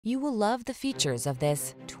You will love the features of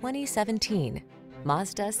this 2017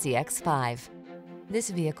 Mazda CX-5. This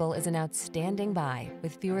vehicle is an outstanding buy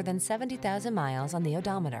with fewer than 70,000 miles on the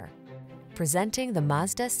odometer. Presenting the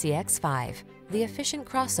Mazda CX-5, the efficient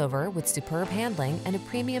crossover with superb handling and a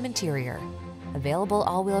premium interior. Available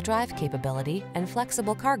all-wheel drive capability and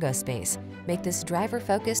flexible cargo space make this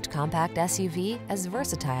driver-focused compact SUV as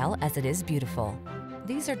versatile as it is beautiful.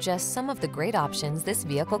 These are just some of the great options this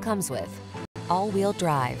vehicle comes with: all-wheel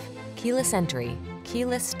drive, keyless entry,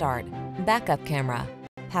 keyless start, backup camera,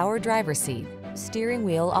 power driver seat, steering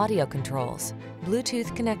wheel audio controls,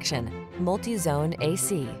 Bluetooth connection, multi-zone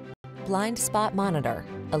AC, blind spot monitor,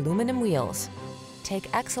 aluminum wheels.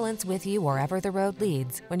 Take excellence with you wherever the road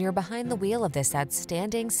leads when you're behind the wheel of this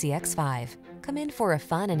outstanding CX-5. Come in for a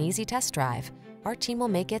fun and easy test drive. Our team will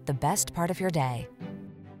make it the best part of your day.